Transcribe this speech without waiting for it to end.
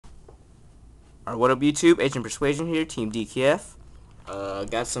Alright, what up YouTube? Agent Persuasion here, Team DKF.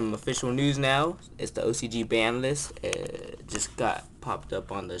 Got some official news now. It's the OCG Banlist. It just got popped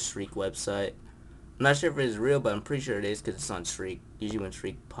up on the Shriek website. I'm not sure if it's real, but I'm pretty sure it is because it's on Shriek. Usually when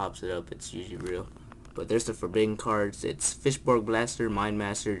Shriek pops it up, it's usually real. But there's the forbidden cards. It's Fishborg Blaster, Mind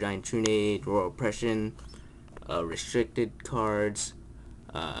Master, Giant Trunade, Royal Oppression, restricted cards,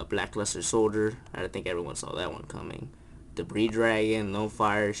 Blackluster Soldier. I think everyone saw that one coming. Debris Dragon, Lone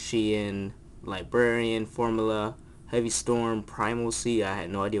Fire, Sheehan, Librarian, Formula, Heavy Storm, Primal Sea. I had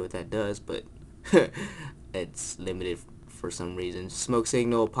no idea what that does, but it's limited for some reason. Smoke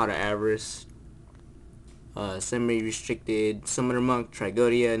Signal, Pot of Avarice, Semi-Restricted, Summoner Monk,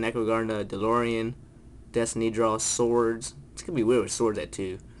 Trigodia, Necrogarda, DeLorean, Destiny Draw, Swords. It's gonna be weird with Swords at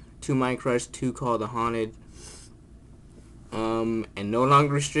 2. 2 Mind Crush, 2 Call the Haunted. And no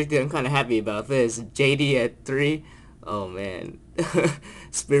longer restricted. I'm kind of happy about this. JD at 3. Oh man.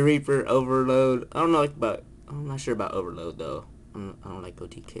 Spirit Reaper, Overload. I'm not sure about Overload though. I don't like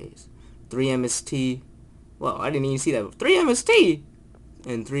OTKs. 3 MST. Well, I didn't even see that. 3 MST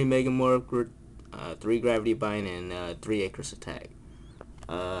and 3 Megamorph, 3 Gravity Bind, and 3 Acris Attack.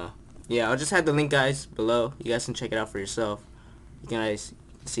 Yeah, I'll just have the link, guys, below. You guys can check it out for yourself. You guys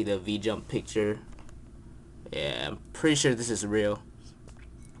see the V-Jump picture. Yeah, I'm pretty sure this is real.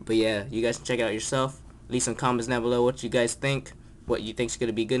 But yeah, you guys can check it out yourself. Leave some comments down below what you guys think. What you think's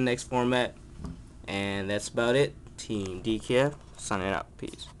gonna be good next format. And that's about it. Team DKF signing out.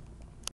 Peace.